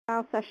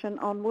our session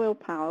on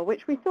willpower,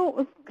 which we thought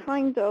was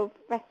kind of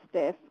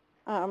festive,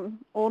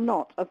 or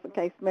not, as the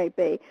case may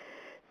be.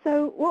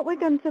 So what we're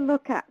going to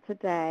look at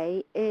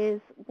today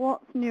is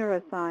what's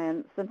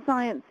neuroscience and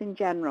science in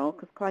general,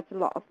 because quite a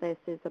lot of this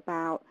is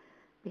about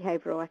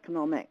behavioral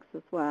economics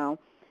as well,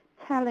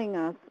 telling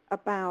us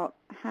about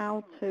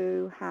how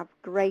to have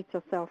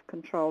greater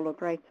self-control or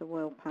greater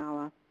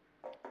willpower.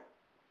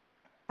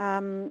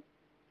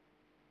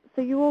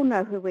 So you all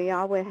know who we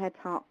are. We're Head,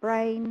 Heart,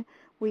 Brain.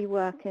 We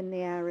work in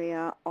the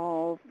area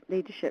of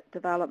leadership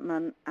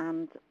development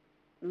and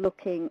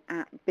looking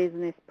at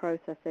business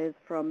processes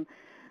from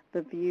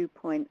the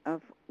viewpoint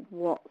of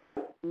what's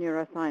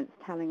neuroscience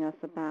telling us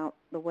about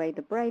the way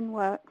the brain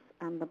works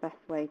and the best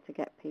way to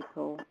get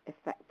people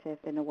effective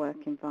in a work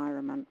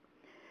environment.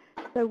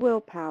 So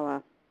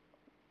willpower.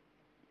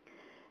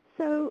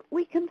 So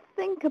we can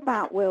think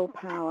about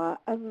willpower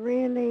as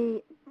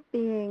really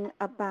being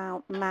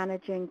about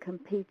managing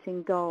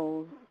competing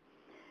goals.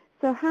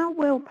 So how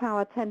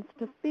willpower tends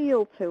to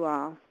feel to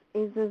us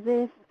is as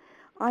if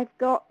I've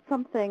got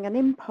something, an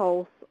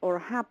impulse or a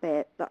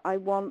habit that I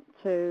want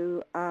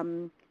to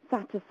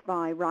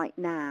satisfy right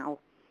now.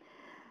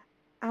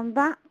 And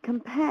that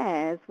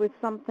compares with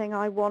something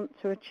I want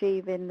to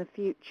achieve in the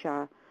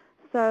future.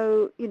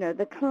 So, you know,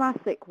 the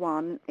classic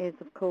one is,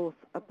 of course,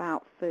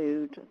 about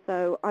food.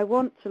 So I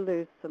want to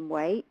lose some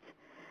weight,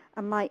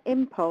 and my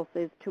impulse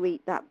is to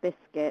eat that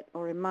biscuit,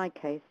 or in my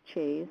case,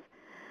 cheese.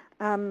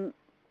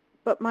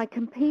 But my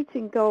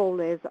competing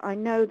goal is I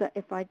know that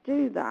if I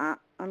do that,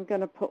 I'm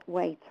going to put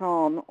weight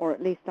on, or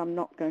at least I'm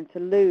not going to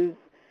lose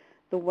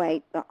the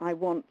weight that I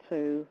want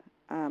to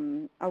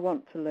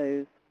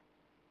lose.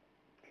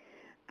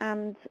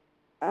 And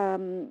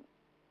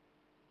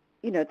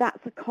you know,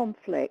 that's a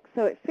conflict.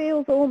 So it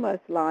feels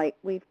almost like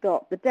we've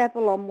got the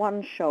devil on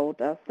one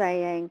shoulder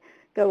saying,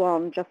 go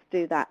on, just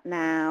do that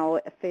now,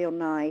 it'll feel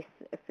nice,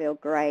 it'll feel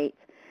great.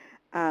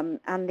 And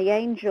the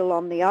angel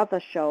on the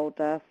other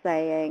shoulder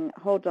saying,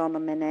 hold on a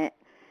minute,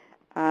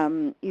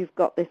 you've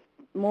got this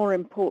more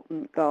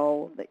important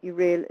goal that you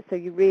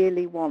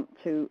really want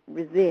to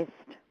resist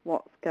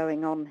what's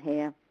going on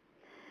here.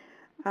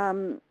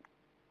 And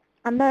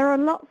there are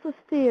lots of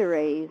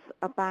theories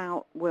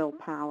about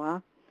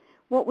willpower.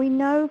 What we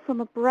know from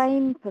a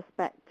brain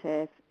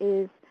perspective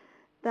is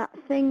that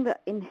thing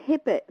that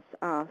inhibits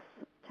us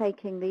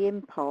taking the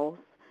impulse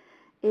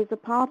is a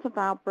part of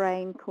our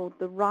brain called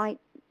the right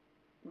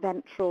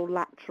ventral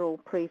lateral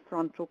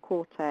prefrontal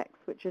cortex,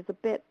 which is a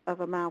bit of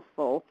a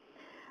mouthful.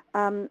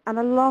 And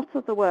a lot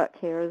of the work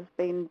here has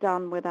been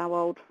done with our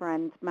old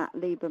friend Matt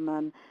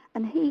Lieberman,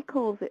 and he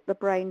calls it the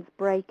brain's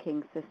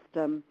braking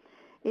system.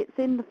 It's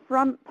in the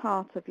front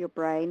part of your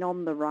brain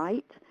on the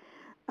right.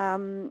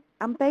 And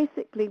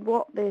basically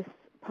what this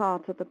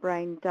part of the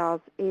brain does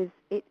is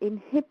it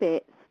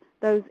inhibits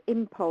those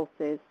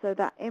impulses. So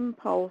that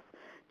impulse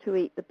to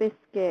eat the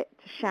biscuit,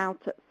 to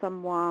shout at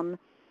someone,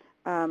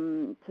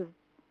 to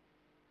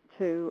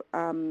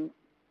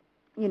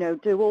you know,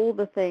 do all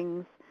the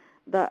things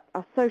that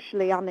are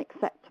socially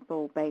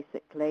unacceptable,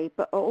 basically,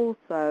 but are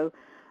also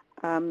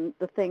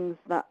the things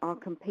that are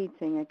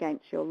competing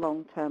against your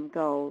long-term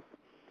goals.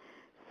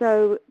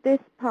 So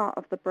this part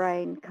of the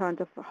brain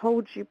kind of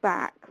holds you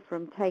back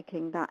from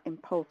taking that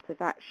impulsive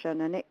action,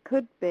 and it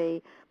could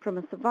be, from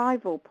a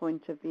survival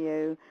point of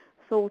view,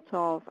 thought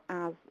of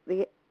as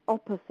the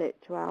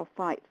opposite to our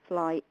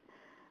fight-flight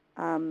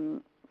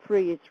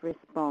freeze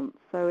response.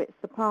 So it's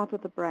the part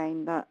of the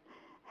brain that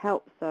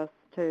helps us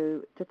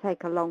to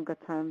take a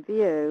longer-term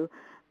view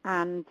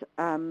and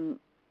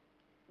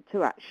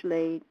to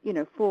actually, you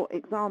know, for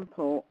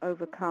example,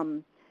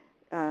 overcome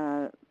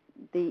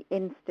the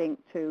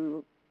instinct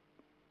to,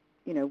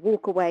 you know,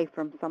 walk away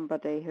from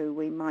somebody who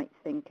we might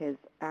think is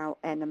our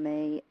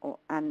enemy,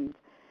 and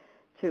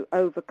to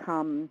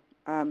overcome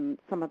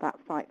some of that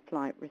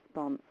fight-flight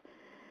response.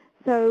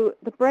 So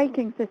the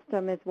braking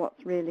system is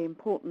what's really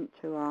important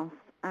to us,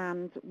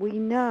 and we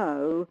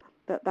know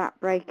that that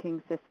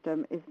braking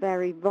system is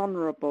very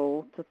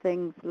vulnerable to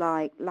things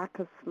like lack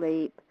of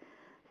sleep,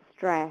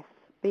 stress,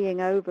 being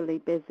overly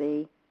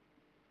busy,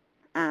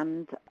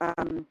 and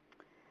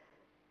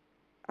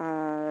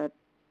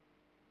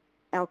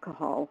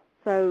alcohol.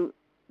 So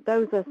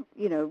those are,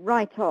 you know,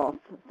 right off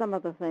some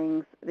of the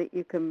things that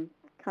you can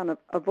kind of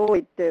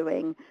avoid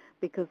doing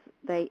because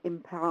they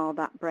empower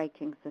that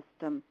braking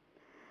system.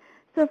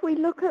 So if we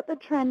look at the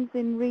trends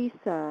in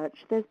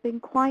research, there's been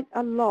quite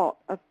a lot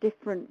of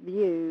different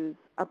views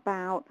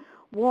about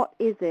what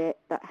is it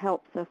that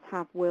helps us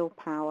have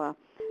willpower.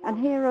 And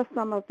here are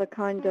some of the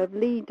kind of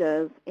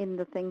leaders in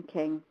the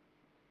thinking.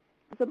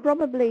 So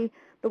probably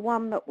the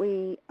one that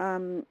we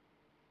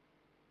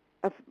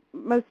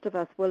most of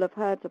us will have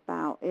heard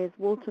about is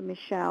Walter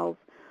Mischel's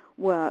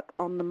work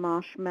on the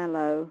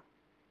marshmallow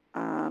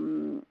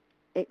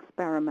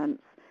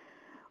experiments,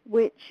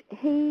 which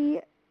he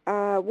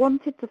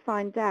wanted to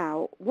find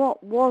out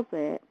what was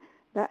it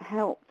that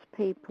helped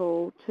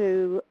people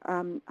to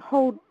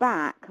hold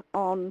back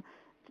on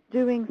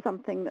doing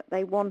something that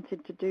they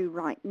wanted to do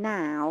right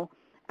now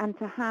and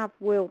to have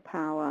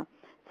willpower.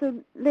 So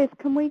Liz,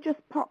 can we just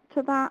pop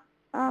to that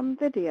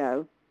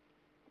video?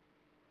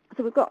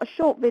 So we've got a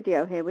short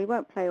video here. We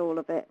won't play all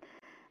of it.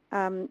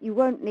 You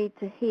won't need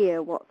to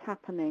hear what's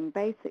happening.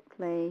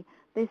 Basically,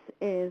 this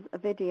is a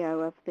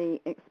video of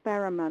the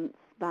experiments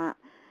that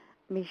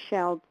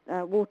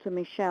Walter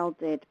Michel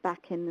did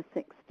back in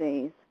the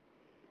 60s.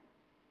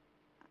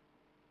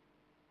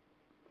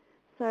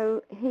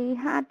 So he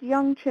had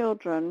young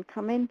children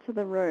come into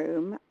the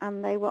room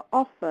and they were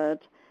offered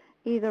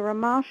either a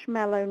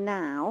marshmallow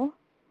now,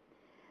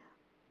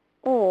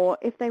 or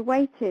if they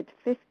waited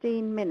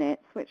 15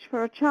 minutes, which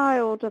for a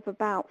child of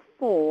about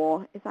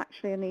 4 is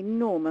actually an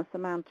enormous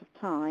amount of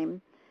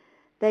time,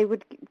 they were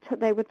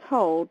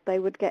told they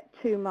would get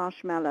 2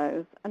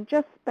 marshmallows, and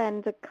just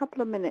spend a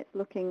couple of minutes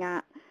looking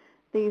at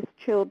these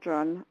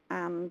children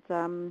and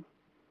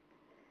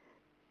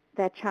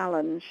their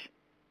challenge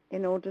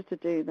in order to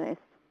do this,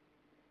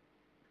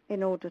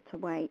 in order to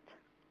wait.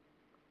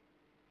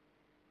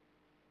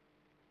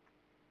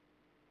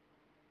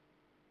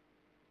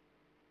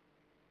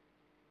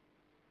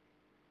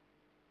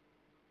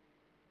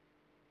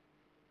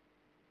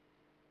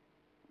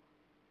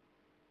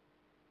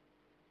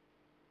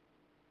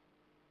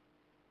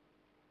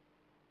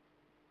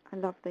 I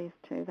love these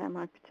two. They're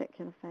my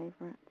particular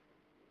favourites.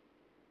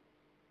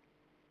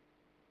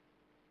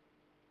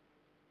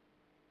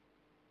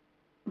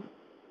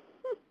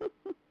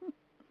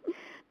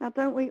 Now,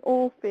 don't we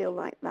all feel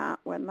like that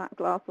when that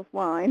glass of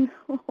wine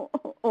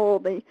or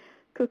the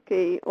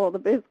cookie or the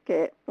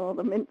biscuit or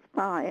the mince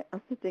pie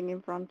are sitting in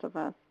front of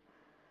us?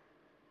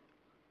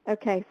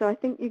 Okay, so I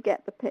think you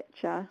get the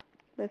picture.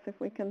 Let's see if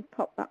we can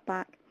pop that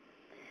back.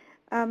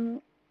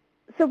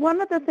 So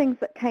one of the things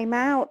that came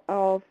out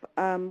of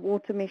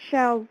Walter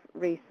Michel's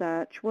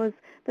research was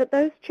that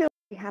those children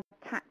had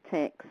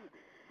tactics,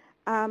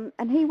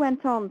 and he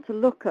went on to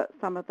look at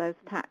some of those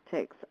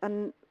tactics,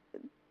 and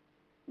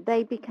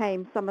they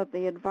became some of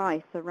the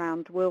advice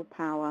around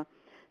willpower.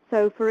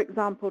 So, for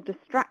example,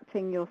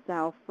 distracting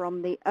yourself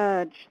from the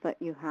urge that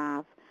you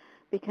have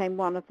became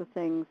one of the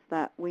things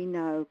that we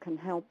know can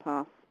help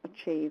us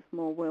achieve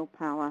more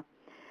willpower.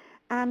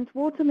 And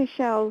Walter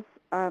Michel's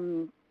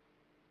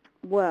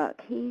work,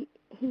 he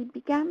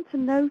began to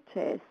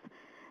notice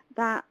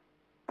that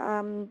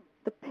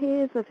the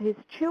peers of his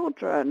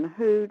children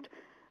who'd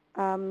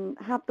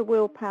had the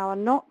willpower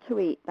not to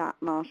eat that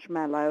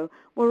marshmallow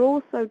were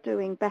also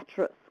doing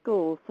better at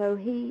school. So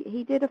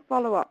he did a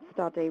follow-up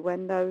study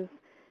when those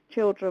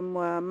children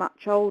were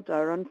much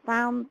older and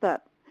found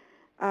that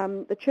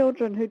the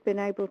children who'd been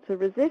able to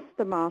resist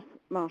the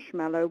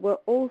marshmallow were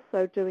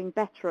also doing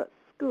better at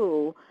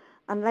school,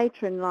 and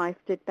later in life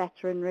did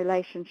better in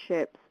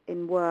relationships,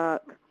 in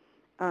work,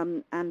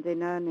 and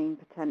in earning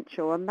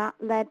potential. And that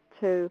led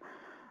to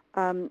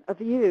a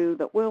view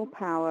that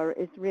willpower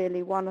is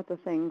really one of the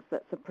things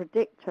that's a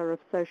predictor of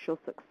social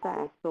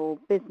success or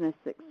business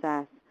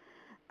success,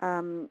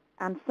 and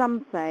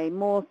some say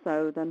more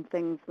so than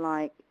things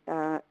like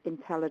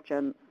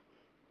intelligence.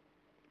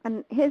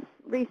 And his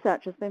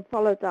research has been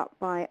followed up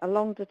by a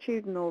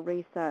longitudinal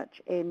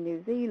research in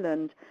New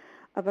Zealand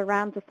of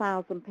around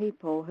 1,000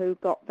 people who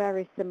got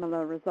very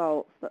similar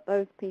results, that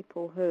those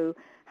people who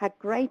had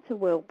greater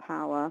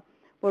willpower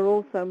were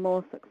also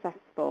more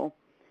successful.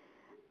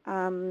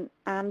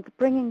 And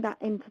bringing that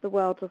into the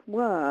world of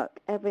work,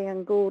 Evie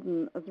and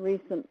Gordon has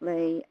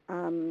recently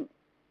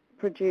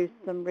produced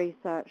some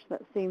research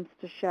that seems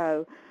to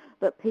show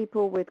that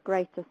people with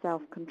greater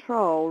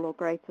self-control or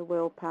greater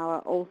willpower are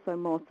also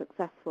more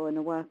successful in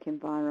a work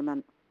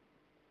environment.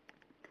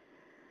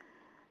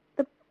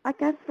 I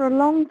guess for a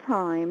long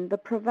time, the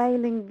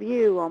prevailing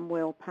view on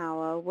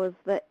willpower was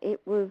that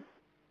it was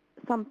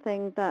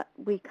something that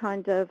we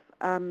kind of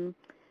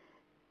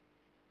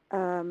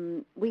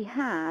we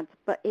had,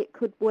 but it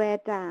could wear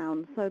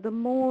down. So the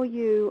more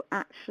you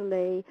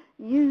actually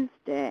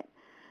used it,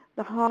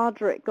 the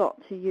harder it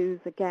got to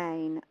use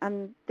again.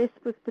 And this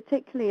was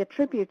particularly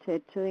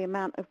attributed to the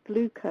amount of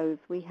glucose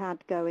we had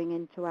going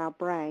into our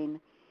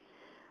brain.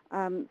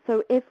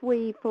 So if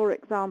we, for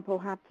example,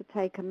 had to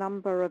take a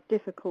number of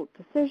difficult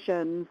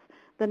decisions,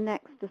 the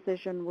next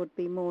decision would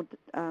be more,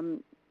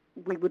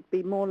 we would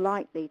be more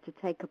likely to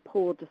take a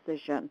poor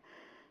decision.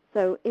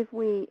 So if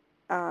we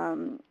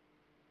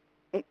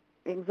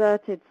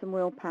exerted some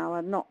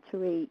willpower not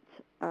to eat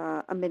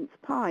a mince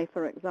pie,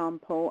 for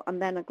example,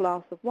 and then a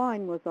glass of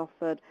wine was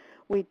offered,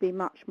 we'd be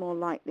much more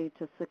likely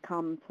to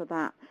succumb to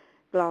that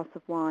glass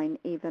of wine,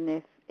 even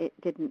if it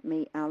didn't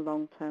meet our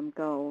long-term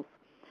goals.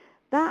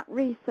 That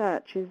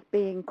research is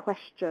being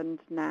questioned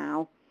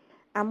now,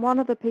 and one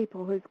of the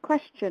people who's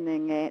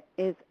questioning it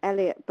is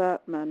Elliot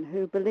Berkman,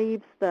 who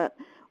believes that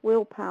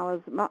willpower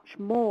is much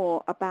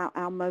more about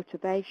our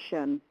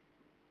motivation.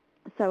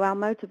 So our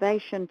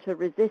motivation to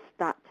resist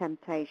that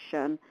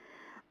temptation,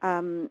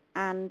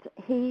 and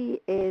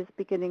he is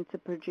beginning to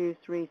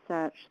produce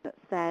research that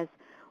says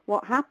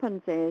what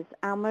happens is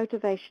our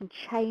motivation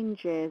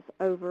changes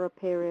over a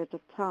period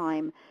of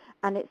time,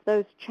 and it's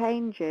those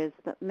changes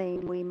that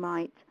mean we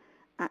might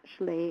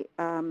actually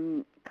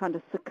kind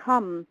of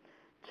succumb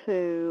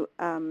to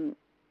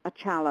a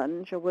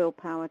challenge, a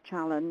willpower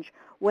challenge,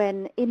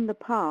 when in the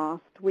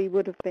past we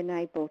would have been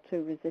able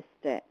to resist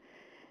it.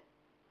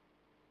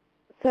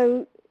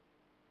 So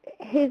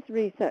his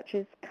research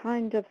is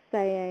kind of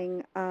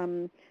saying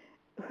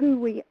who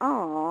we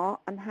are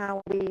and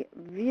how we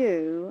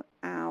view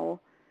our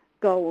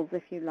goals,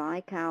 if you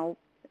like, our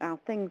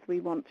things we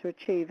want to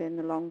achieve in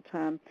the long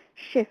term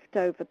shift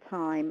over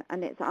time,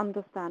 and it's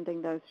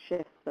understanding those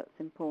shifts that's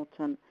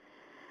important.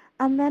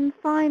 And then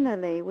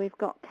finally, we've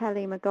got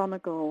Kelly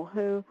McGonigal,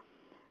 who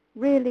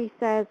really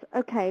says,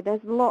 okay,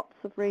 there's lots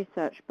of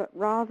research, but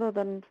rather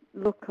than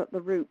look at the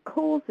root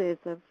causes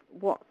of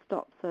what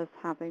stops us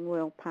having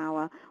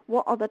willpower,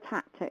 what are the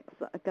tactics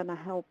that are going to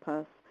help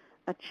us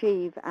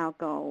achieve our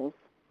goals?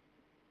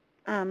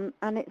 And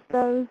it's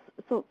those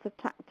sorts of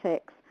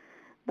tactics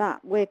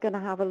that we're going to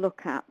have a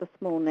look at this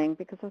morning,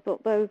 because I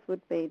thought those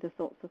would be the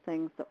sorts of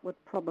things that would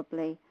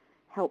probably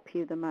help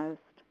you the most.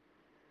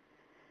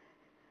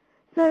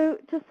 So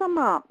to sum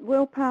up,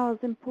 willpower is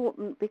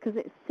important because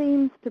it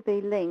seems to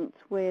be linked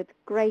with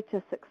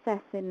greater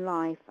success in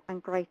life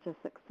and greater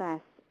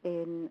success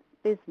in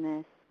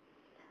business.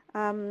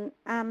 And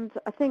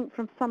I think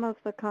from some of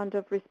the kind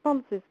of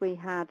responses we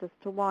had as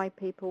to why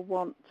people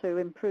want to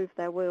improve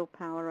their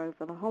willpower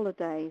over the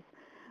holidays,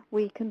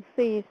 we can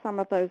see some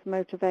of those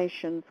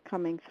motivations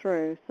coming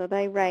through. So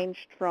they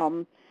ranged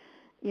from,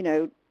 you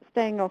know,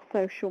 staying off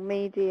social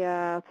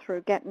media,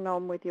 through getting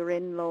on with your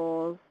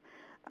in-laws,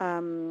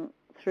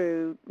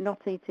 through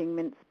not eating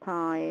mince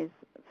pies,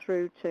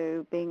 through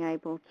to being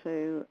able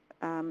to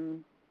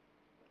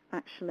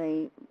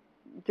actually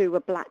do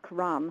a black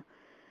run.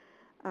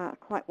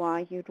 Quite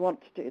why you'd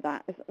want to do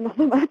that is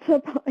another matter,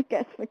 but I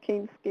guess for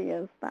keen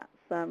skiers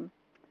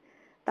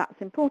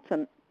that's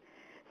important.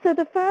 So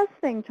the first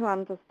thing to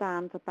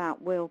understand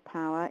about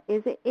willpower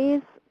is it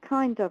is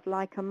kind of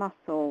like a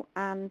muscle,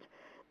 and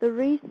the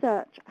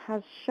research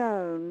has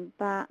shown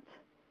that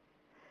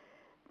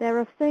there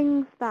are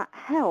things that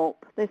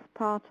help this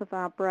part of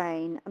our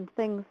brain and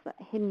things that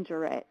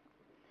hinder it.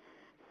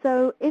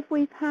 So if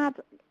we've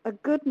had a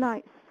good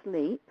night's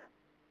sleep,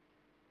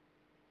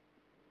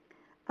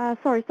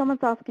 sorry,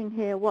 someone's asking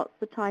here, what's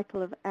the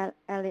title of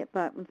Elliot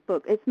Berkman's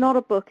book? It's not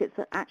a book, it's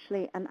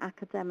actually an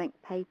academic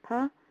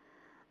paper.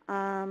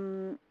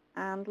 And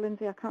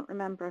Lindsay, I can't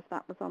remember if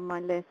that was on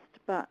my list,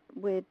 but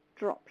we'd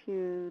drop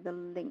you the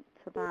link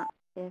to that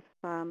if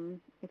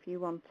you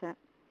want it.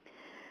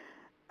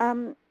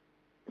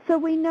 So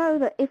we know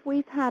that if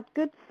we've had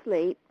good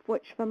sleep,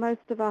 which for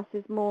most of us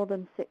is more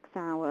than 6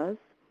 hours,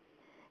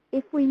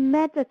 if we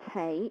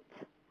meditate,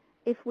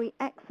 if we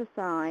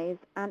exercise,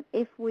 and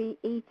if we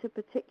eat a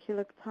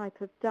particular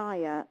type of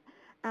diet,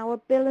 our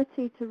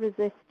ability to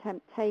resist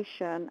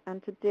temptation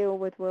and to deal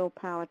with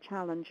willpower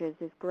challenges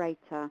is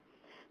greater.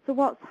 So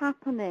what's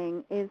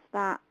happening is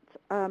that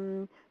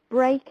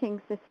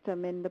braking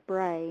system in the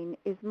brain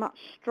is much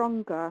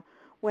stronger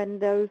when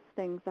those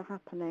things are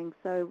happening.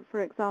 So,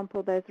 for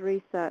example, there's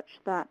research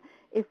that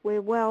if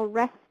we're well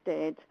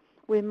rested,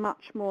 we're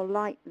much more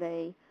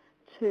likely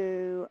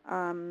to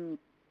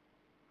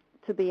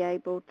be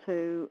able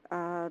to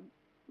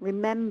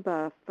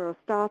remember, for a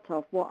start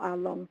off, what our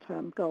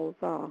long-term goals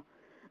are.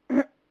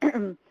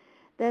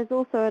 There's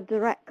also a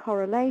direct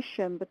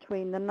correlation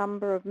between the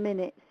number of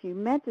minutes you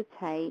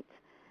meditate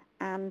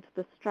and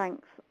the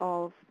strength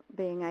of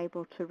being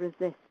able to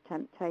resist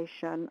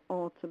temptation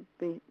or to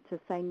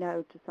say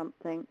no to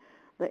something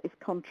that is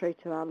contrary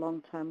to our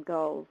long-term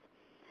goals.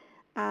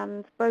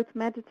 And both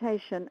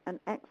meditation and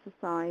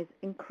exercise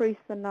increase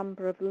the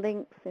number of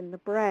links in the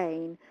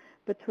brain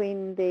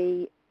between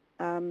the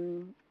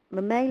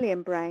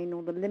mammalian brain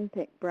or the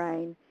limbic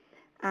brain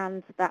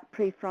and that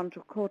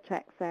prefrontal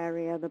cortex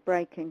area, the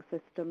braking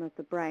system of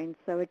the brain.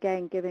 So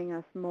again, giving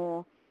us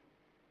more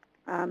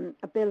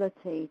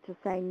ability to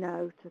say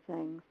no to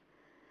things.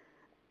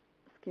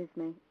 Excuse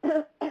me.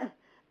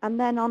 And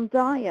then on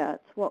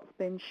diet, what's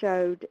been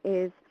showed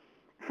is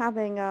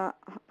having a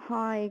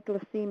high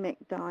glycemic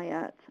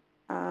diet,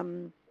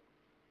 and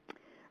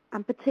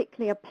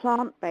particularly a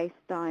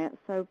plant-based diet,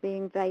 so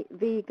being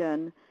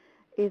vegan,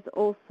 is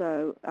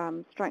also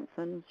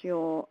strengthens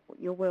your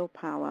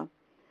willpower.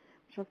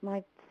 Which, as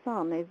my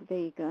son is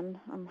vegan,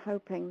 I'm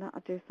hoping that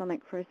I'll do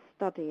something for his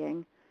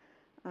studying,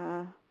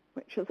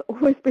 which has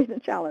always been a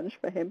challenge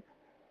for him.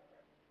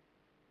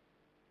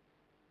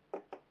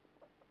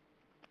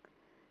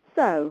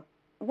 So,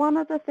 one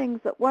of the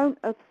things that won't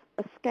have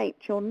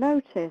escaped your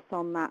notice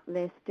on that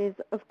list is,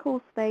 of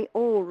course, they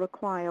all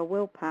require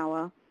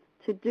willpower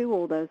to do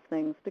all those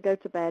things, to go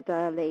to bed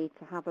early,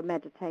 to have a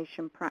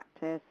meditation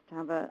practice, to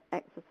have an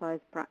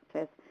exercise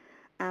practice,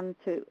 and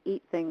to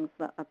eat things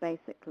that are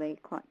basically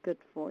quite good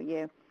for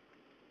you.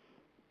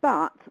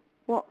 But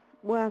what's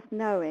worth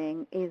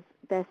knowing is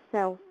they're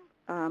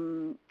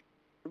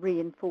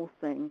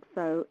self-reinforcing.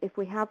 So if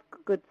we have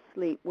good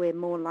sleep, we're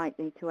more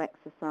likely to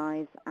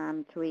exercise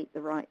and to eat the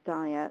right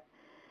diet.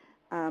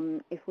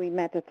 If we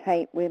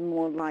meditate, we're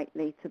more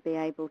likely to be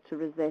able to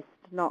resist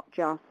not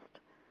just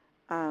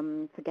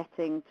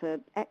forgetting to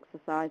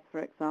exercise, for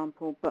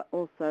example, but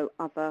also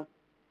other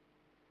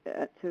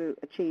to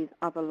achieve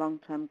other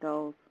long-term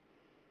goals.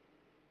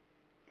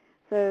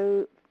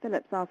 So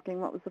Philip's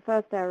asking, what was the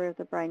first area of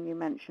the brain you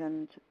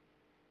mentioned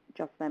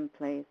just then,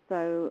 please?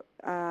 So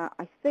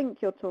I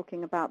think you're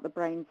talking about the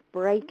brain's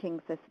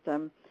braking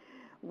system,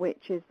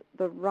 which is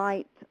the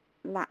right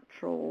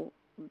ventral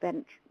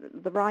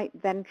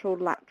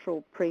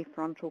lateral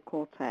prefrontal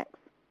cortex,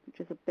 which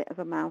is a bit of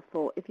a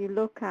mouthful. If you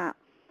look at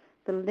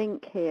the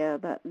link here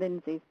that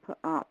Lindsay's put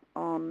up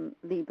on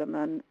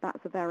Lieberman,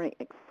 that's a very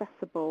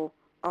accessible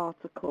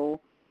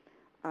article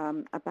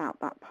about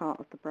that part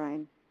of the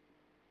brain.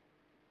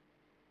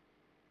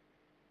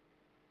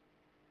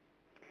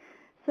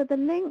 So the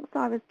links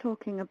I was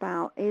talking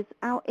about is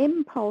our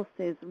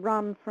impulses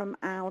run from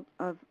out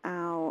of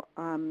our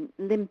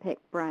limbic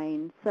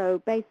brain,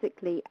 so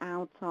basically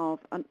out of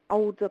an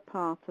older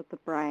part of the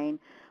brain,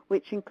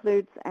 which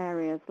includes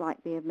areas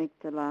like the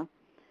amygdala.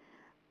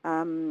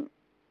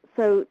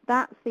 So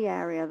that's the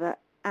area that,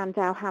 and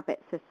our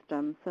habit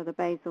system, so the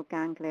basal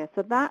ganglia.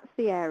 So that's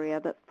the area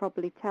that's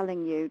probably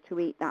telling you to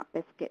eat that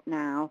biscuit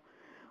now,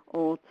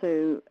 or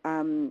to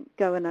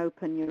go and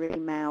open your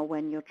email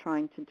when you're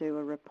trying to do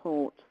a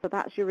report. So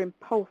that's your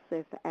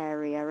impulsive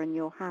area and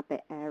your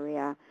habit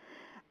area.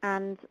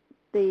 And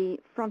the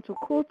frontal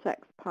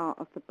cortex part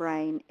of the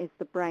brain is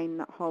the brain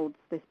that holds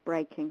this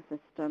braking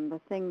system,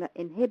 the thing that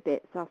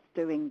inhibits us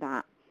doing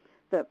that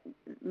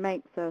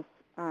makes us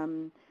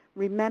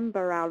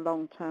remember our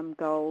long-term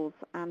goals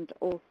and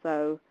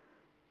also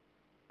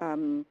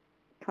kind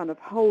of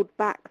hold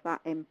back that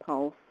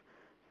impulse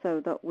so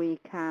that we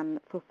can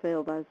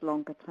fulfill those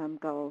longer-term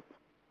goals.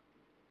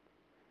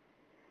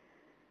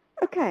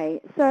 Okay,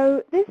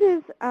 so this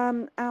is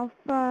our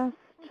first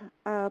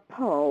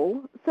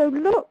poll. So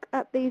look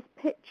at these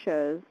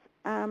pictures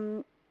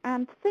and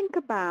think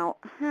about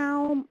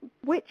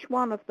which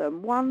one of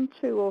them, 1,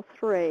 2, or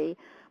 3,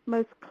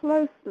 most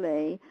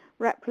closely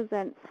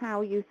represents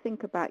how you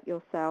think about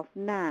yourself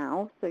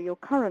now, so your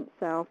current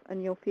self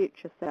and your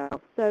future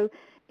self. So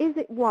is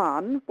it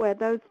 1, where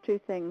those two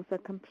things are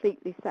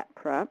completely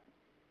separate?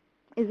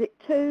 Is it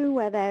 2,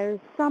 where there is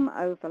some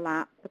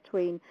overlap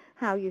between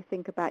how you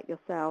think about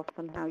yourself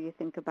and how you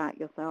think about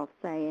yourself,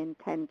 say, in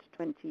 10 to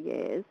 20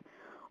 years?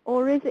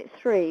 Or is it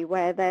 3,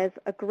 where there's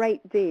a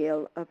great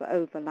deal of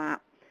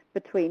overlap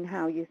between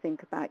how you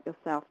think about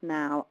yourself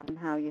now and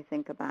how you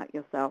think about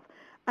yourself?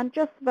 And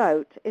just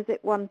vote, is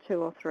it 1,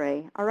 2, or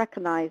 3? I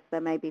recognize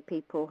there may be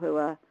people who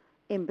are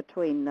in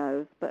between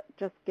those, but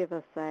just give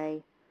us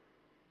a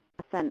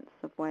sense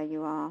of where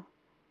you are.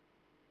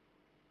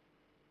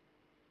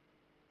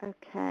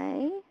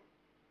 Okay.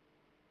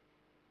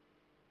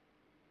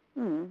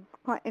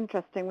 Quite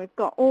interesting. We've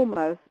got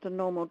almost a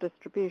normal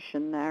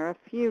distribution there. A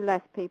few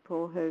less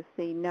people who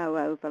see no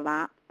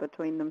overlap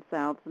between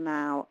themselves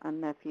now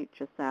and their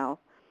future self.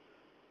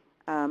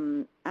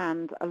 And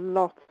a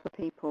lot of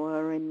people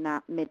are in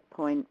that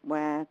midpoint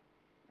where,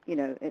 you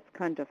know, it's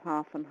kind of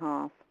half and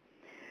half.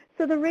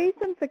 So the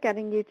reason for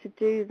getting you to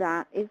do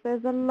that is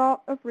there's a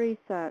lot of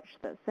research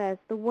that says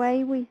the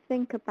way we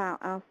think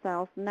about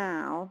ourselves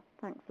now,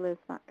 thanks Liz,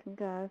 that can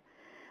go,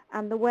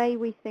 and the way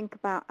we think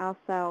about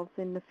ourselves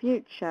in the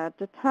future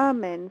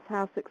determines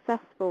how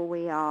successful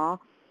we are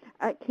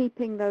at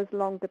keeping those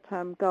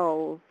longer-term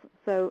goals,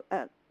 so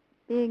at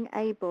being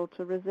able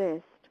to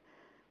resist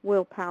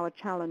willpower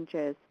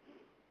challenges.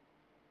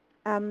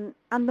 And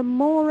the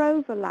more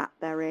overlap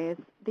there is,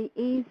 the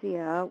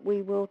easier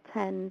we will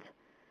tend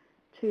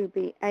to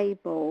be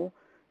able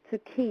to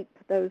keep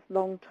those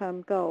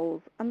long-term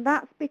goals. And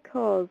that's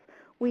because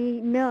we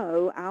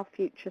know our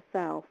future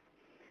self.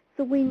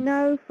 So we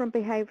know from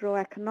behavioral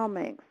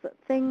economics that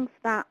things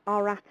that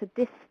are at a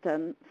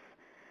distance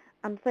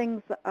and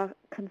things that are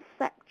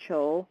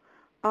conceptual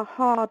are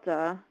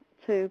harder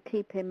to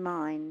keep in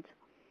mind.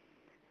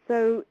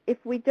 So if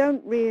we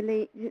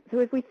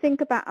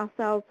think about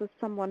ourselves as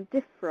someone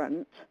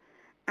different,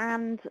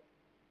 and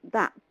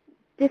that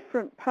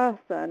different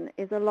person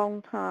is a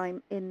long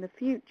time in the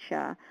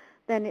future,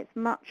 then it's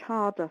much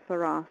harder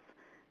for us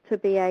to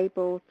be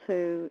able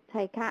to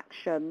take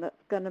action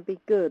that's going to be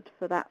good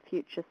for that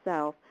future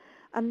self.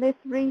 And this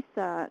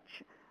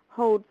research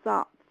holds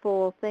up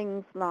for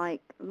things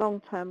like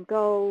long-term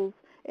goals.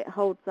 It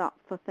holds up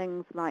for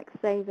things like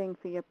saving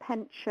for your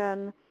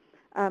pension.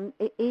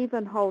 It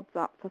even holds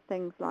up for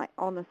things like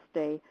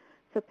honesty.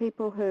 So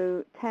people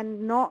who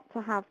tend not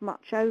to have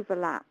much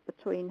overlap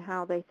between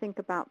how they think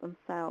about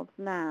themselves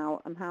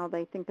now and how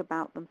they think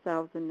about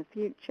themselves in the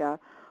future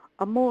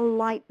are more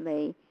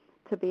likely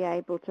to be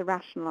able to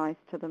rationalize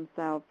to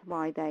themselves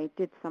why they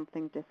did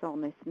something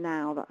dishonest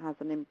now that has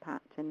an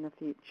impact in the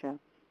future.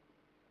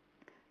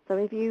 So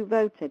if you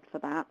voted for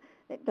that,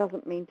 it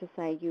doesn't mean to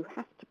say you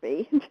have to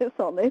be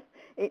dishonest.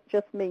 It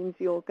just means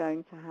you're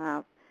going to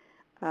have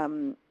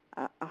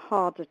a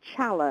harder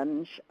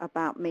challenge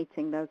about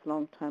meeting those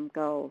long-term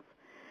goals.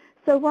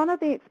 So one of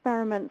the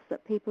experiments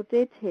that people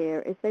did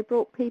here is they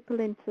brought people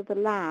into the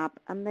lab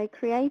and they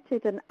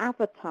created an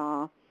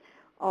avatar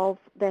of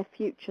their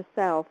future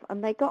self,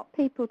 and they got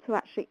people to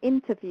actually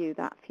interview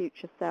that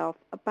future self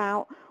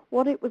about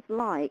what it was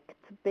like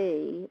to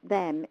be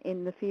them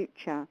in the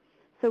future.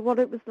 So what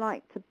it was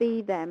like to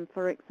be them,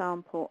 for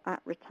example,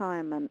 at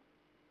retirement.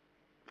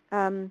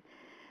 And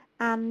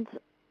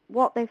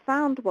what they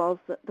found was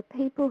that the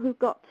people who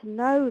got to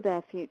know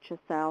their future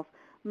self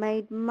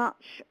were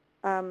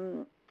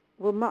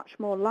much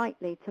more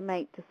likely to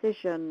make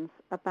decisions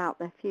about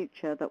their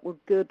future that were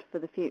good for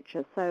the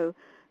future. So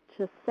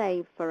to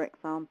save, for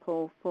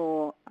example,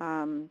 for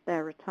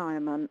their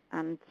retirement,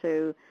 and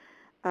to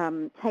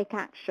take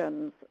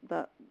actions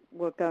that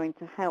were going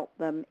to help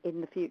them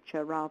in the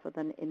future rather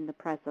than in the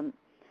present.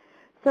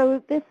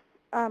 So this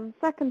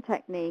second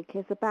technique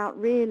is about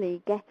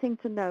really getting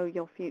to know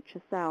your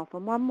future self.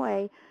 And one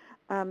way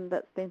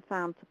that's been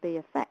found to be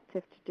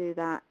effective to do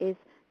that is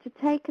to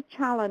take a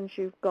challenge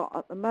you've got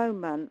at the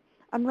moment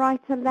and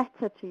write a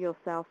letter to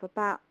yourself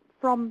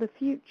from the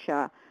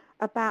future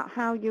about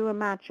how you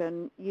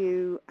imagine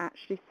you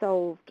actually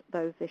solved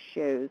those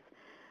issues.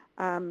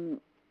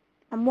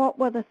 And what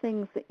were the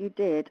things that you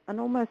did, and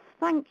almost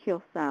thank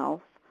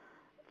yourself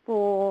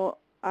for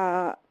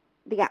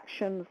the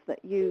actions that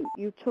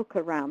you took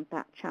around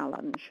that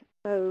challenge.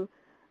 So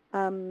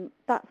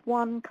that's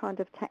one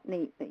kind of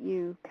technique that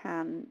you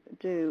can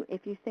do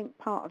if you think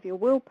part of your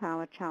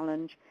willpower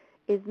challenge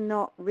is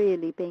not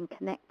really being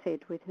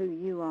connected with who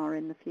you are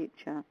in the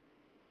future.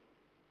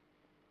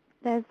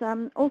 There's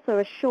also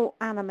a short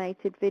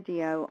animated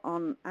video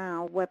on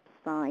our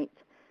website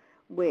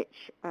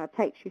which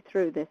takes you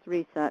through this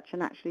research,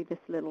 and actually this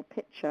little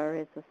picture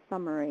is a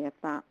summary of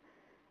that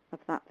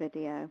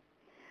video.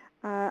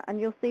 And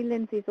you'll see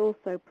Lindsay's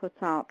also put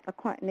up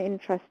quite an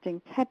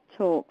interesting TED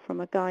talk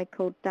from a guy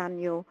called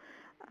Daniel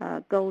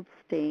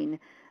Goldstein,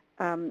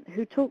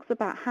 who talks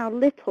about how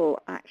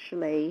little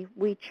actually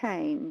we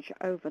change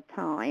over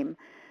time.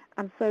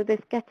 And so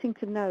this getting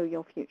to know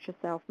your future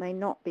self may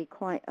not be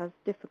quite as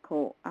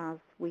difficult as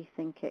we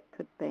think it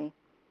could be.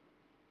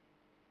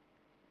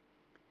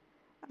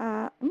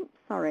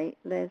 Sorry,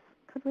 Liz,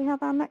 could we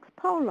have our next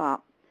poll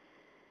up?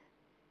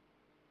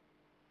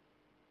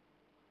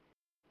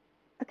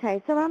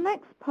 Okay, so our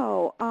next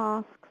poll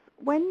asks,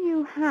 when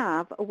you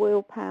have a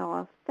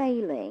willpower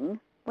failing,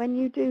 when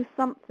you do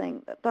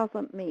something that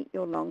doesn't meet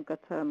your longer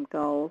term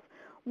goals,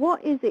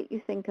 what is it you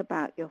think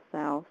about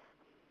yourself?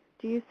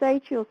 Do you say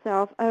to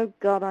yourself, oh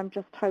God, I'm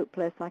just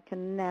hopeless, I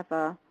can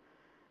never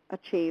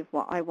achieve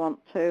what I want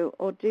to?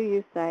 Or do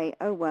you say,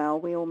 oh well,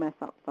 we all mess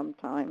up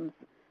sometimes,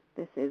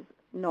 this is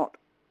not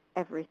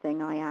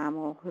everything I am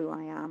or who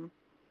I am?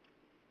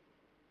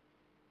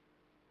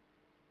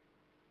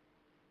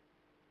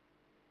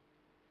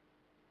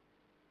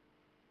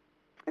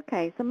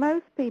 Okay, so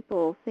most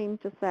people seem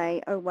to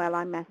say, oh well,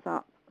 I mess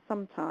up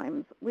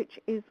sometimes, which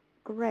is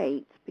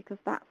great because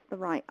that's the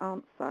right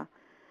answer.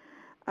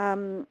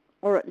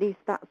 Or at least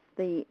that's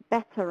the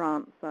better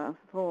answer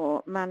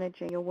for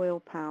managing your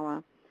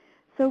willpower.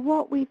 So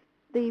what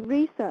the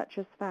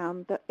researchers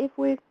found that if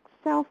we're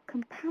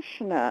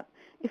self-compassionate,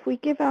 if we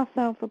give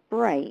ourselves a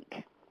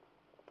break,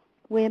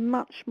 we're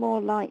much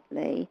more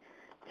likely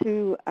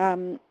to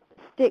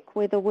stick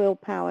with a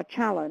willpower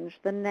challenge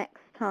the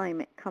next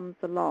time it comes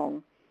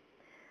along.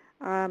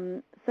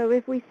 So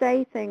if we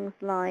say things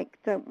like,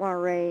 don't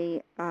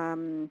worry,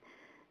 you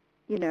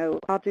know,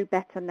 I'll do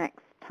better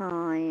next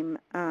time,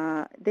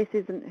 this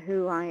isn't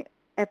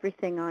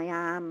everything I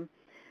am,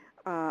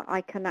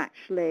 I can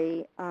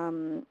actually,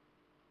 you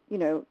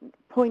know,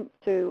 point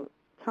to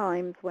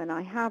times when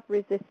I have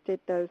resisted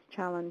those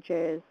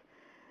challenges,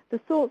 the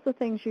sorts of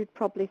things you'd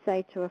probably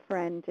say to a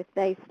friend if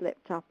they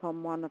slipped up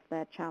on one of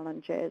their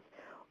challenges.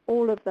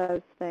 All of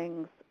those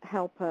things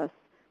help us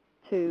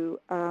to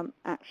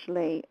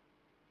actually,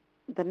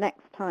 the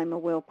next time a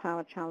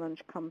willpower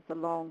challenge comes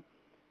along,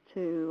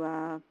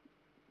 to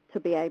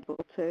be able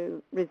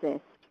to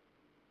resist.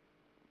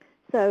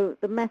 So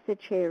the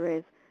message here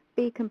is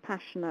be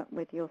compassionate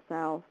with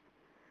yourself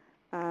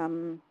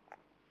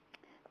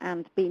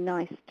and be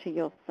nice to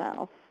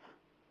yourself.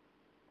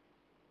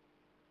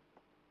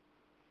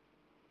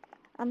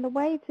 And the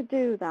way to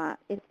do that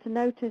is to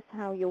notice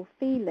how you're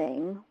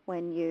feeling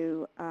when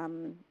you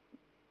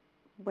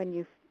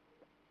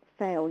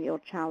fail your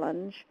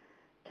challenge,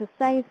 to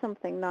say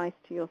something nice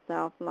to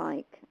yourself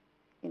like,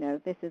 you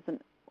know, this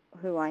isn't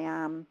who I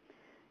am.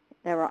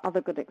 There are other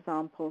good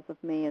examples of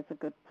me as a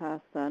good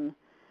person.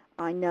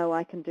 I know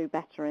I can do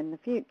better in the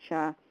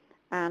future,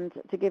 and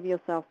to give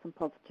yourself some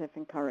positive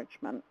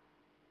encouragement.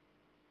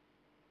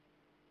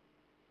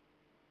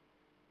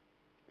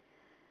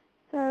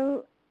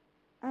 So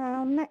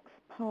our next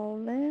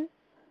poll is,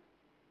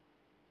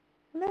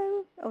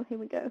 hello, oh here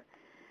we go.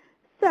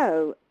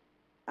 So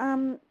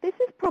this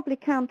is probably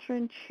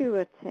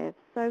counterintuitive,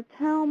 so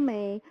tell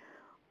me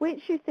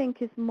which you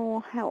think is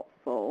more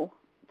helpful,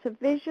 to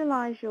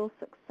visualize your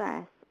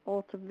success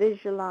or to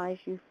visualize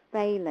you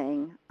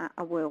failing at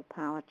a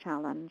willpower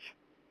challenge.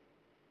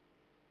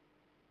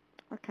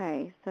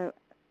 Okay, so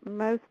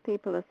most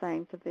people are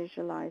saying to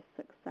visualize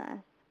success.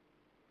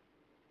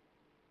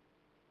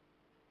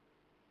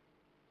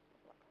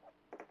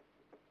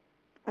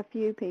 A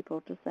few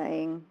people are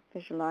saying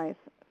visualize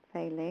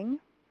failing.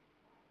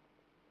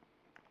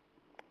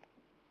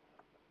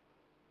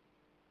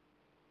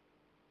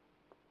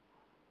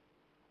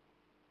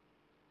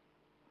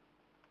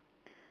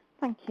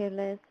 Thank you,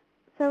 Liz.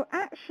 So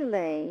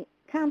actually,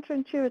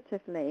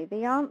 counterintuitively,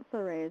 the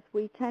answer is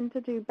we tend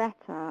to do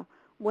better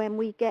when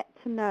we get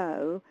to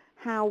know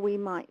how we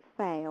might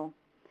fail.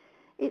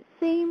 It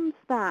seems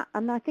that,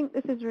 and I think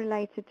this is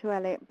related to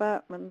Elliot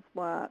Berkman's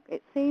work,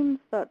 it seems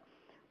that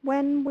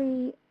when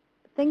we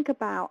think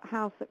about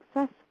how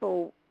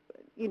successful,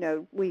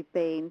 we've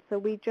been, so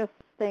we just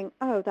think,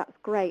 oh, that's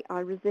great, I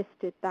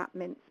resisted that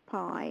mince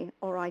pie,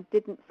 or I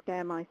didn't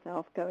scare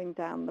myself going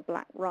down the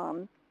black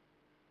run.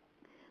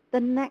 The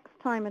next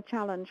time a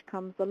challenge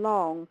comes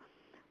along,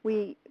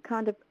 we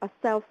kind of are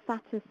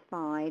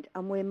self-satisfied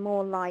and we're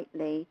more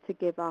likely to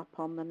give up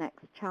on the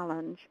next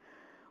challenge.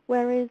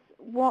 Whereas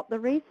what the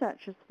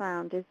research has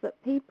found is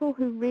that people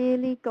who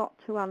really got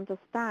to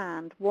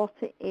understand what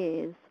it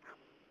is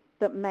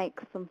that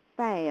makes them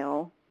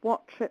fail,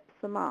 what trips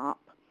them up,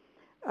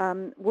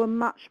 were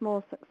much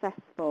more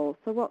successful.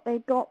 So what they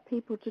got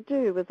people to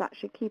do was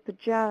actually keep a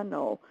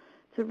journal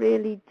to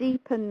really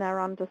deepen their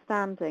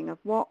understanding of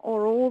what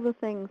are all the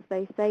things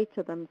they say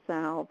to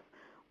themselves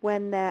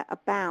when they're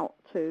about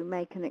to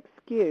make an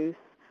excuse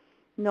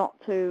not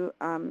to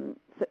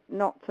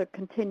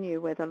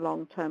continue with a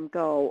long-term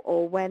goal,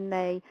 or when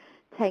they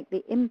take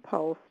the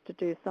impulse to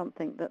do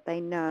something that they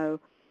know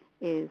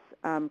is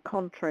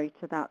contrary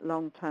to that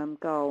long-term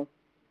goal.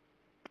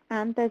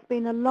 And there's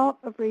been a lot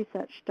of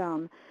research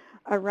done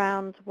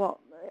around what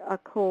are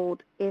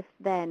called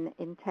if-then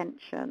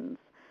intentions.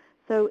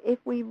 So if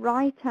we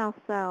write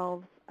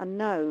ourselves a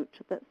note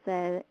that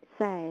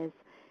says,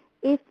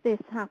 if this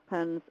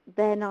happens,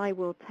 then I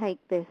will take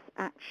this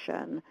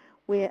action,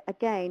 we're,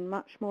 again,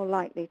 much more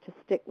likely to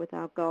stick with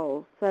our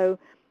goals. So,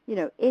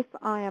 if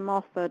I am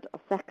offered a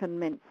second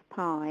mince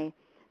pie,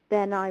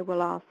 then I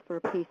will ask for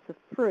a piece of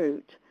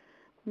fruit,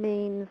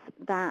 means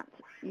that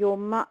you're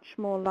much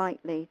more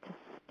likely to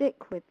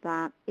stick with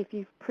that if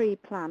you've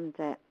pre-planned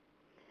it.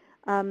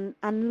 And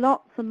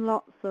lots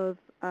of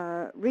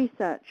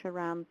research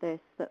around this,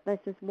 that this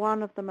is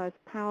one of the most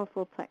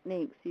powerful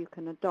techniques you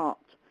can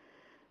adopt.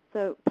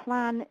 So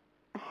plan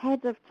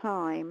ahead of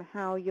time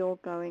how you're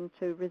going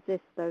to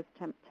resist those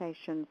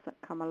temptations that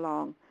come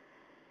along.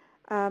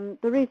 The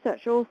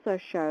research also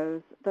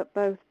shows that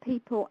both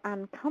people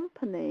and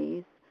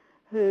companies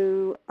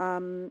who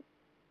are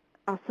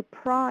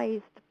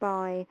surprised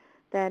by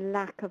their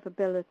lack of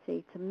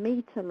ability to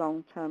meet a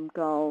long-term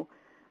goal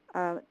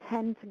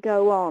tend to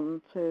go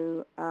on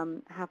to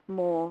have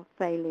more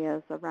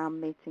failures around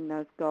meeting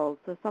those goals.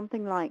 So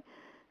something like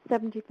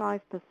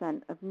 75%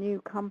 of new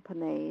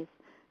companies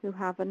who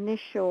have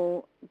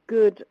initial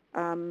good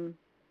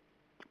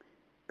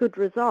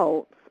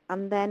results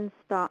and then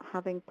start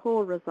having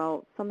poor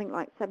results, something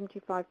like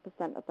 75%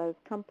 of those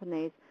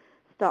companies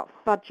start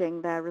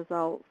fudging their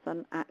results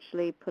and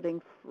actually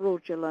putting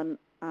fraudulent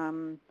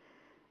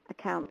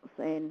accounts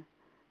in,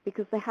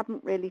 because they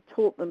haven't really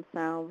taught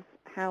themselves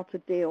how to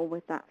deal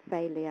with that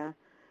failure.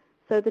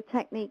 So the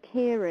technique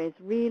here is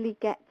really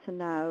get to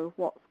know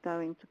what's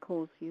going to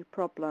cause you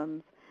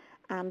problems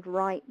and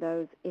write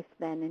those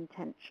if-then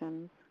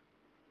intentions.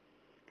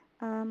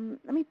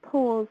 Let me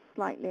pause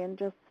slightly and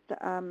just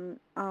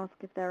ask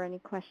if there are any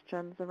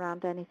questions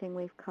around anything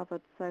we've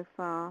covered so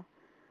far.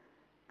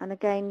 And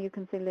again, you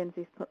can see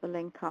Lindsay's put the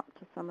link up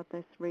to some of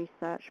this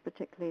research,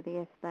 particularly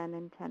the if-then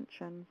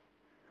intentions.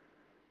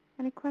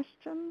 Any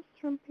questions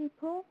from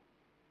people?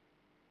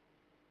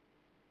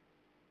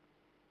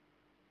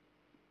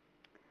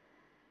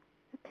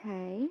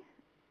 Okay.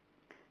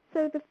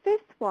 So the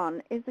fifth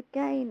one is,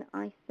 again,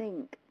 I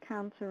think,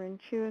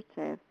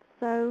 counterintuitive.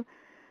 So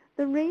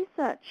the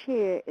research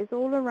here is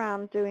all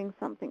around doing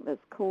something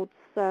that's called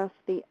surf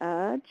the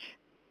urge.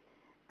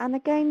 And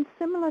again,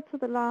 similar to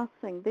the last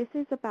thing, this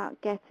is about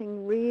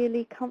getting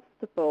really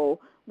comfortable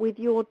with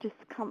your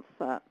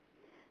discomfort.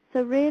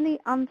 So really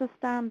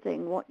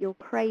understanding what your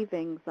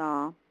cravings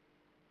are.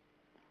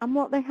 And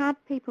what they had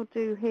people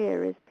do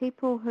here is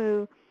people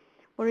who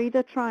were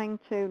either trying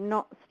to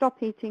not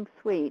stop eating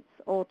sweets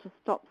or to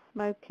stop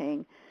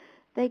smoking,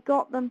 they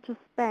got them to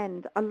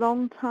spend a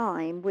long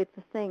time with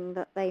the thing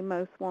that they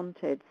most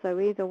wanted, so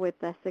either with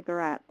their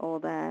cigarette or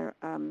their,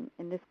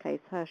 in this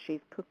case,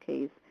 Hershey's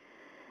cookies.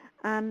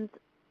 And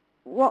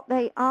what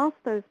they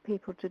asked those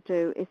people to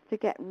do is to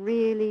get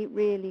really,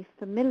 really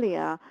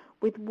familiar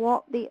with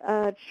what the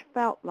urge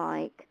felt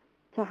like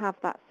to have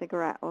that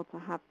cigarette or to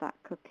have that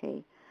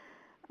cookie.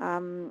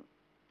 And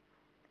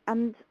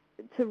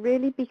to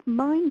really be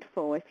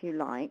mindful, if you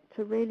like,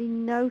 to really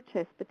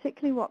notice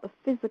particularly what the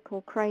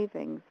physical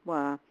cravings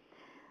were.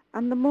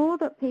 And the more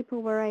that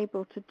people were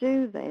able to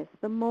do this,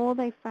 the more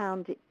they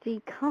found it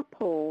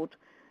decoupled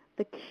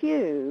the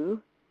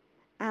cue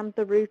and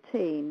the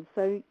routine.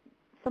 So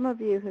some of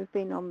you who've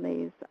been on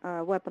these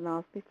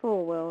webinars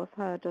before will have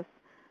heard us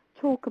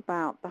talk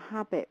about the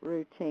habit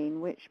routine,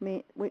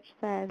 which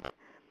says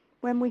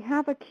when we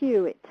have a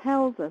cue, it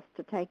tells us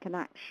to take an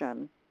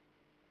action.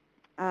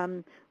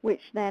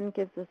 which then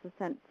gives us a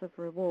sense of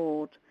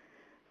reward.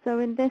 So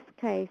in this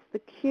case, the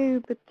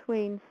cue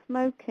between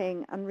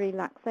smoking and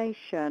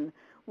relaxation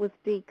was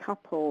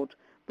decoupled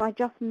by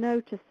just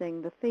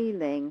noticing the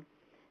feeling,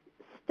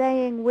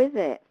 staying with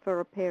it for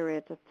a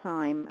period of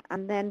time,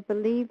 and then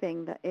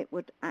believing that it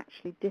would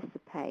actually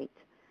dissipate.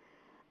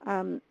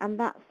 And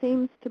that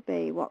seems to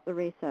be what the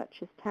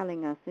research is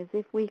telling us, is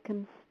if we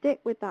can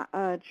stick with that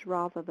urge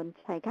rather than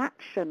take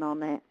action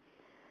on it,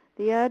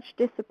 the urge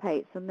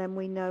dissipates and then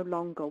we no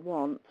longer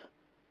want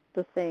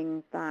the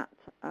thing that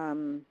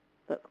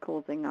that's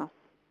causing us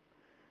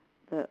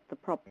the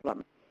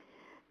problem.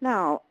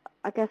 Now,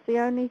 I guess the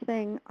only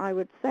thing I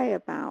would say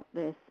about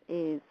this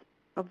is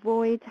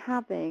avoid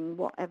having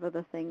whatever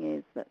the thing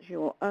is that's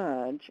your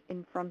urge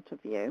in front of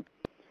you.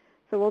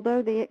 So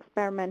although the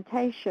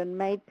experimentation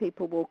made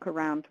people walk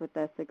around with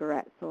their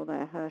cigarettes or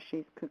their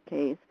Hershey's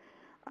cookies,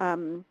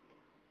 you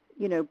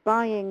know,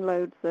 buying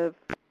loads of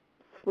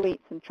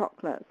sweets and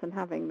chocolates and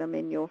having them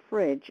in your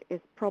fridge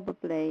is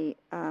probably,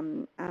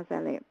 as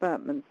Elliot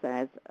Bertman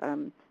says,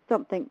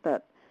 something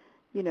that,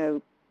 you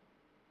know,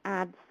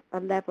 adds a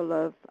level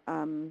of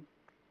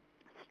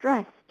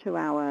stress to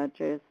our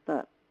urges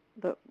that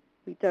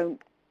we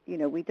don't, you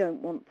know, we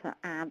don't want to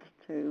add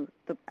to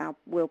our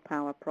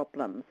willpower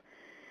problems.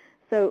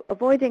 So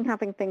avoiding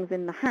having things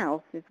in the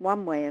house is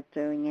one way of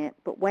doing it,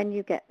 but when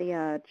you get the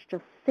urge,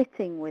 just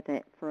sitting with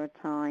it for a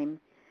time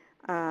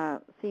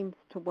seems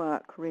to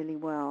work really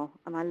well,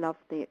 and I love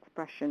the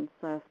expression,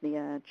 serve the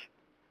urge.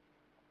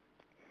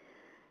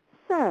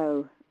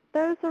 So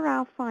those are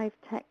our 5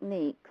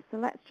 techniques. So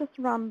let's just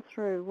run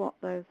through what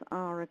those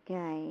are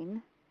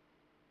again.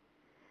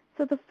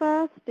 So the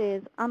first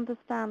is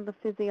understand the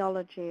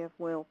physiology of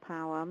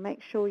willpower.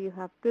 Make sure you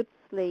have good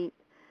sleep,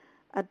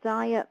 a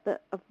diet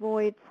that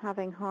avoids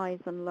having highs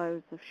and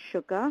lows of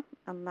sugar,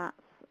 and that's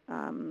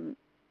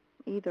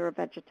either a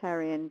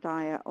vegetarian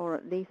diet or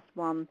at least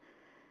one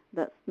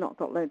that's not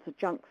got loads of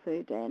junk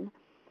food in,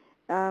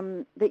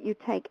 that you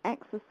take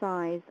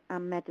exercise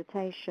and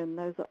meditation.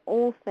 Those are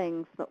all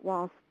things that,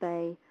 whilst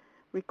they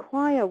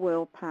require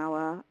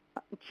willpower,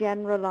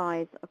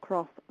 generalize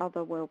across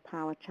other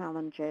willpower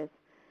challenges.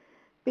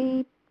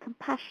 Be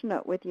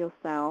compassionate with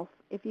yourself.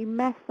 If you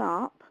mess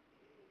up,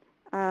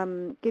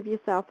 give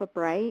yourself a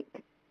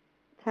break.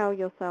 Tell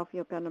yourself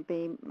you're going to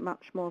be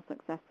much more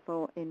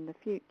successful in the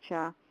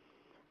future,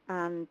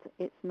 and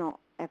it's not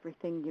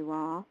everything you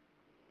are.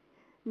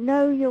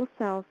 Know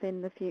yourself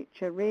in the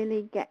future.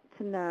 Really get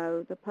to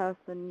know the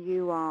person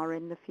you are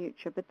in the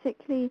future,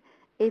 particularly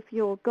if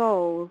your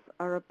goals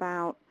are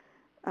about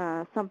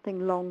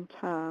something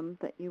long-term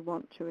that you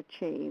want to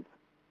achieve.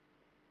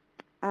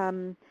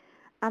 And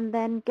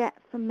then get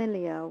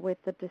familiar with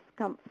the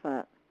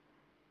discomfort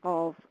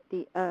of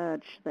the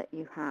urge that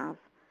you have.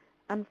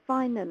 And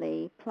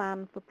finally,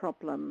 plan for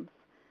problems.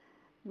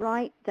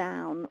 Write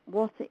down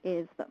what it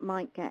is that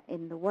might get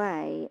in the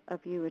way of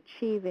you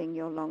achieving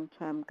your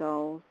long-term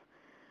goals.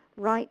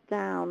 Write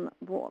down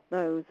what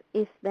those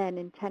if-then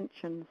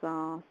intentions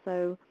are.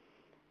 So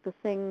the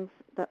things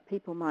that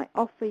people might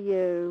offer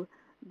you,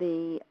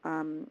 the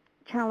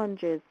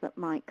challenges that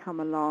might come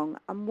along,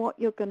 and what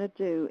you're going to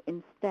do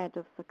instead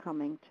of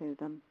succumbing to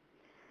them.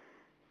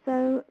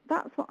 So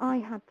that's what I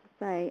had to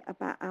say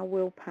about our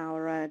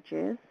willpower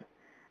urges.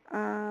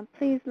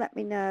 Please let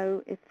me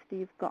know if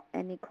you've got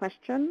any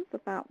questions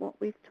about what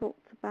we've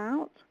talked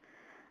about,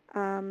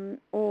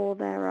 or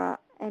there are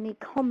any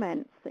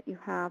comments that you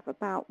have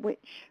about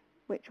which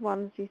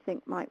ones you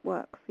think might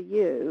work for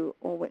you,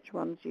 or which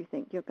ones you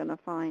think you're going to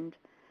find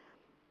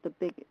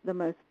the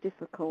most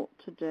difficult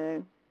to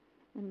do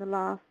in the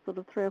last sort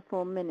of 3 or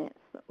 4 minutes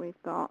that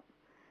we've got.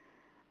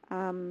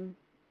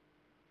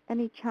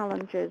 Any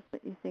challenges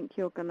that you think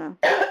you're going to,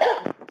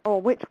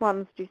 or which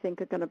ones do you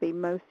think are going to be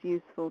most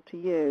useful to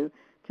you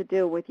to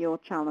deal with your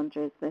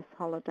challenges this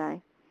holiday?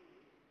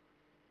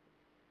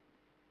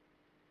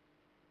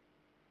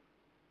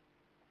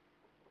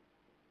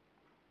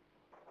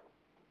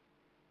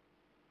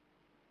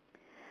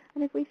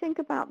 And if we think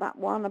about that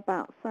one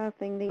about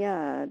surfing the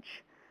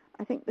urge,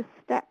 I think the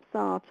steps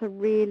are to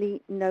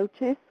really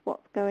notice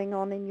what's going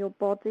on in your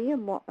body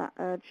and what that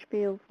urge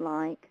feels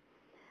like,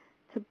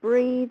 to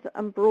breathe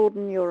and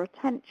broaden your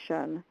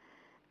attention,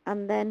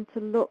 and then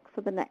to look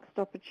for the next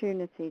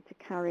opportunity to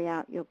carry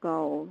out your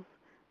goals,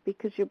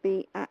 because you'll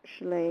be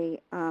actually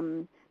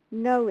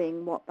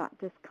knowing what that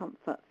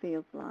discomfort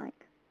feels like.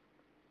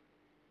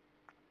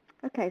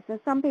 Okay, so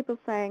some people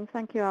saying,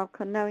 thank you,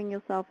 Alka, knowing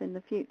yourself in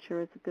the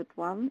future is a good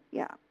one.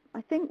 Yeah,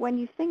 I think when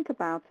you think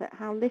about it,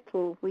 how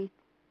little we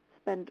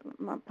spend,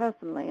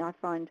 personally, I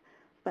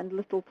spend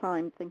little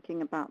time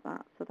thinking about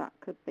that, so that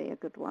could be a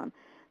good one.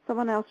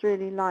 Someone else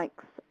really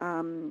likes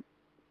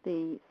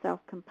the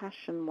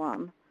self-compassion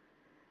one.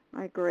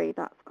 I agree,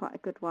 that's quite a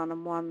good one,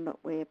 and one that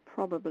we're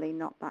probably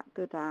not that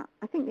good at.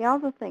 I think the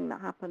other thing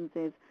that happens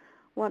is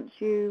once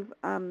you've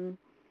done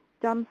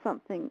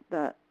something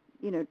that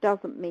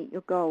doesn't meet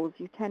your goals,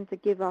 you tend to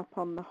give up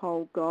on the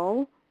whole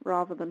goal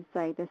rather than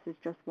say this is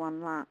just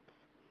one lapse.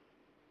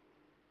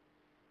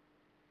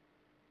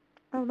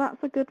 Oh,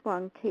 that's a good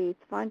one, Keith.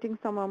 Finding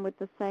someone with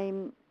the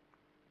same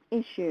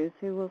issues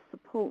who will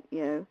support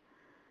you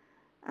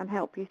and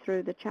help you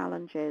through the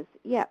challenges.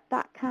 Yeah,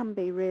 that can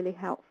be really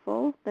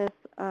helpful. There's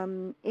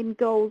in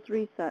goals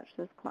research,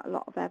 there's quite a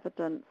lot of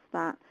evidence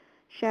that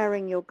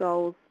sharing your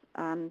goals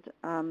and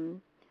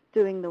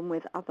doing them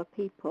with other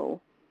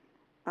people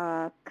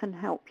can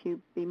help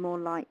you be more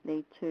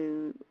likely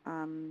to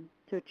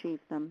achieve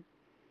them.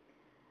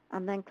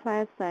 And then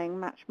Claire's saying,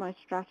 match my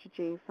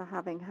strategy for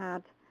having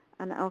had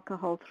an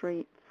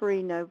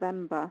alcohol-free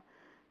November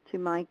to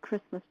my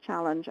Christmas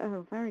challenge.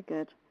 Oh, very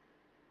good.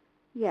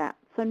 Yeah,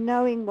 so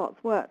knowing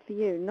what's worked for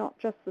you, not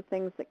just the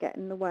things that get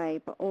in the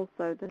way, but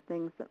also the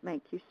things that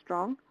make you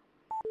strong.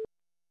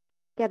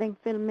 Getting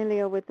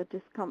familiar with the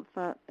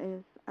discomfort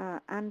is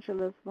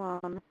Angela's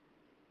one,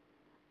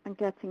 and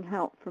getting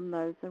help from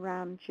those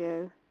around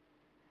you.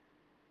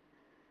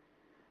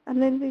 And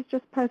Lindsay's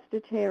just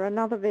posted here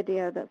another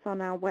video that's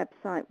on our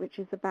website, which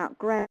is about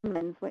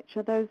gremlins, which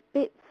are those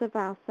bits of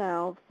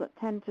ourselves that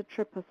tend to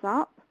trip us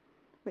up,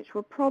 which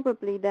were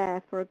probably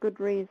there for a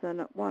good reason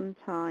at one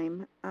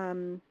time,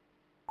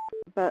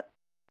 but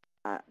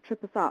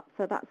trip us up.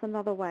 So that's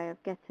another way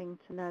of getting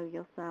to know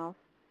yourself.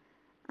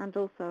 And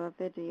also a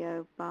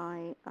video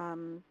by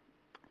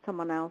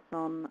someone else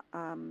on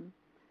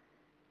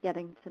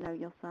getting to know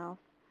yourself.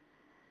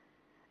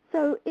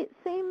 So it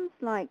seems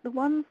like the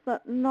ones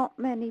that not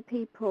many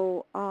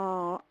people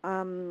are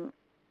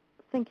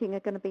thinking are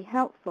going to be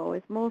helpful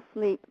is more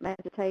sleep,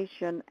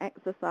 meditation,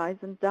 exercise,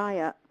 and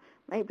diet,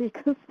 maybe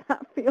because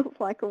that feels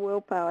like a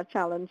willpower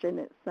challenge in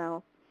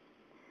itself.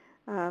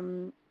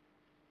 Again,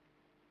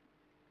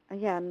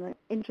 an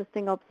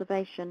interesting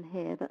observation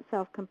here that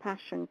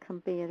self-compassion can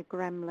be a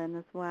gremlin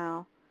as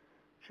well,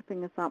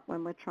 tripping us up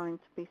when we're trying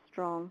to be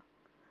strong.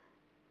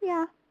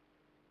 Yeah.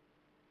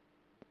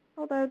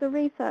 Although the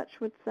research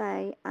would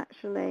say,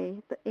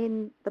 actually, that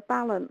in the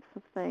balance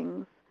of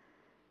things,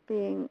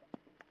 being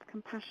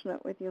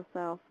compassionate with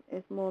yourself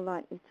is more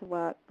likely to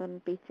work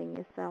than beating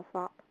yourself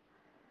up,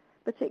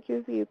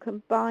 particularly if you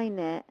combine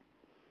it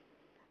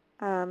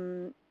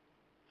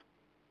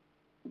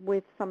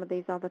with some of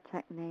these other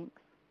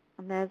techniques.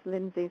 And there's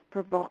Lindsay's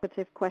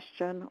provocative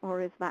question,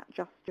 or is that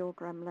just your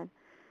gremlin?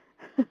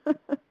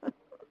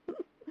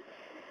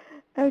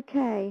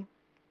 Okay.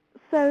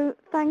 So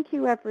thank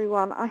you,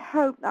 everyone. I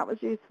hope that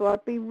was useful.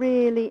 I'd be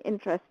really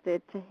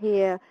interested to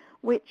hear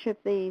which of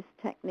these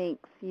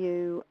techniques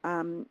you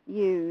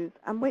use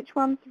and which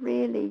ones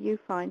really you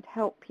find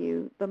help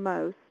you the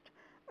most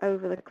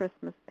over the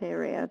Christmas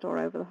period or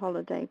over the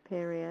holiday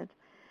period.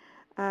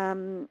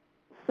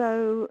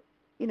 So,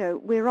 you know,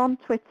 we're on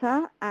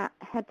Twitter at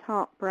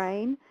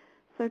HeadHeartBrain.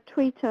 So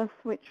tweet us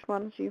which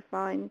ones you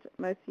find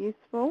most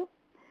useful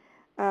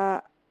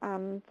and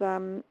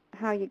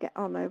how you get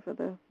on over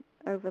the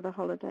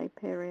holiday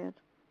period.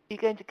 Are you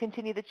going to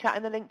continue the chat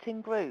in the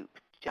LinkedIn group,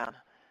 Jan?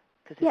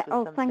 Yeah,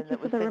 thank you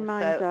for the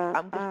reminder. So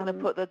I'm just going to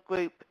put the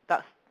group,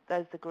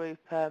 there's the group.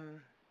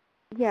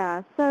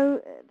 Yeah,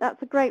 so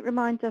that's a great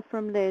reminder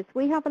from Liz.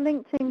 We have a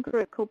LinkedIn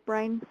group called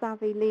Brain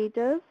Savvy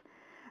Leaders,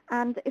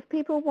 and if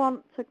people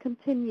want to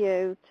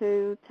continue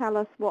to tell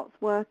us what's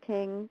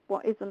working,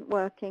 what isn't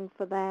working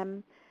for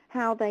them,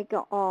 how they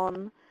got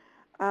on,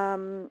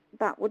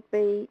 that would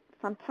be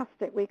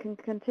fantastic. We can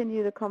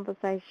continue the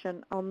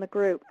conversation on the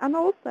group. And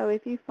also,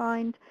 if you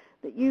find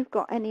that you've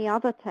got any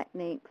other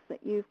techniques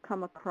that you've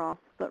come across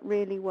that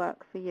really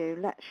work for you,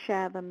 let's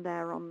share them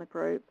there on the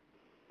group.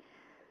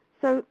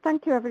 So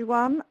thank you,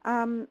 everyone.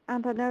 And I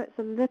know it's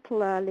a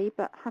little early,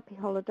 but happy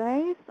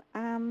holidays.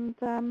 And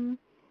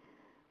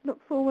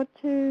look forward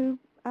to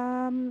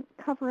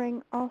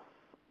covering off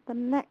the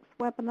next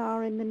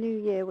webinar in the new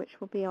year, which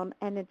will be on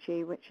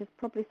energy, which is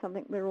probably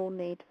something we all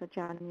need for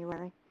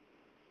January.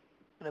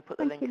 I'm going to put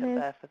the link up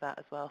there for that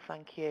as well.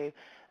 Thank you.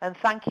 And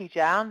thank you,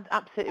 Jan.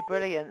 Absolutely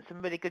brilliant.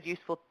 Some really good,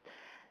 useful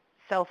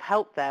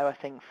self-help there, I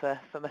think, for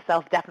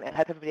myself, definitely. I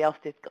hope everybody else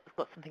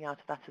got something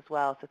out of that as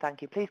well. So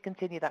thank you. Please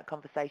continue that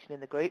conversation in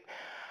the group.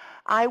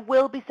 I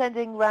will be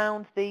sending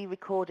round the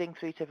recording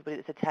through to everybody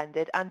that's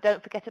attended. And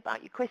don't forget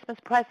about your Christmas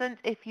present.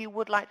 If you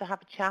would like to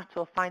have a chat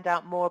or find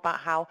out more about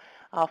how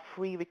our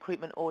free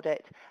recruitment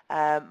audit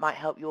might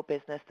help your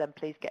business, then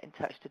please get in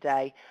touch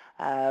today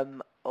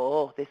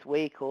or this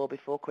week or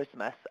before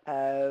Christmas.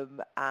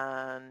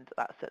 And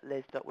that's at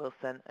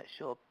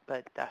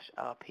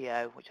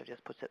liz.wilson@shorebird-rpo, which I've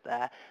just put up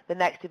there. The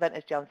next event,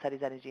 as John said,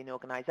 is Energy in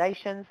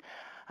Organisations,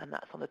 and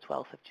that's on the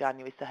 12th of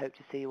January, so hope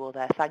to see you all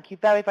there. Thank you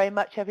very, very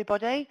much,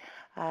 everybody,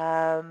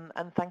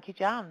 and thank you,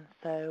 Jan.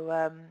 So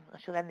I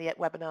shall end the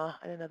webinar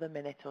in another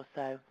minute or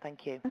so.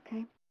 Thank you.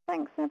 Okay,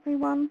 thanks,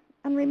 everyone.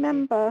 And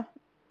remember,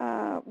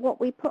 what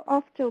we put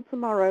off till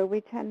tomorrow,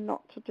 we tend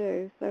not to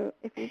do. So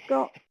if you've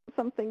got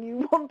something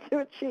you want to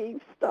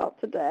achieve, start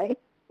today.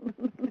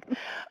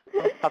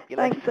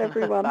 Fabulous. Thanks,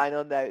 everyone.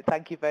 Final note.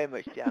 Thank you very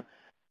much, Jan.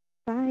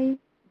 Bye.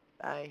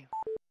 Bye.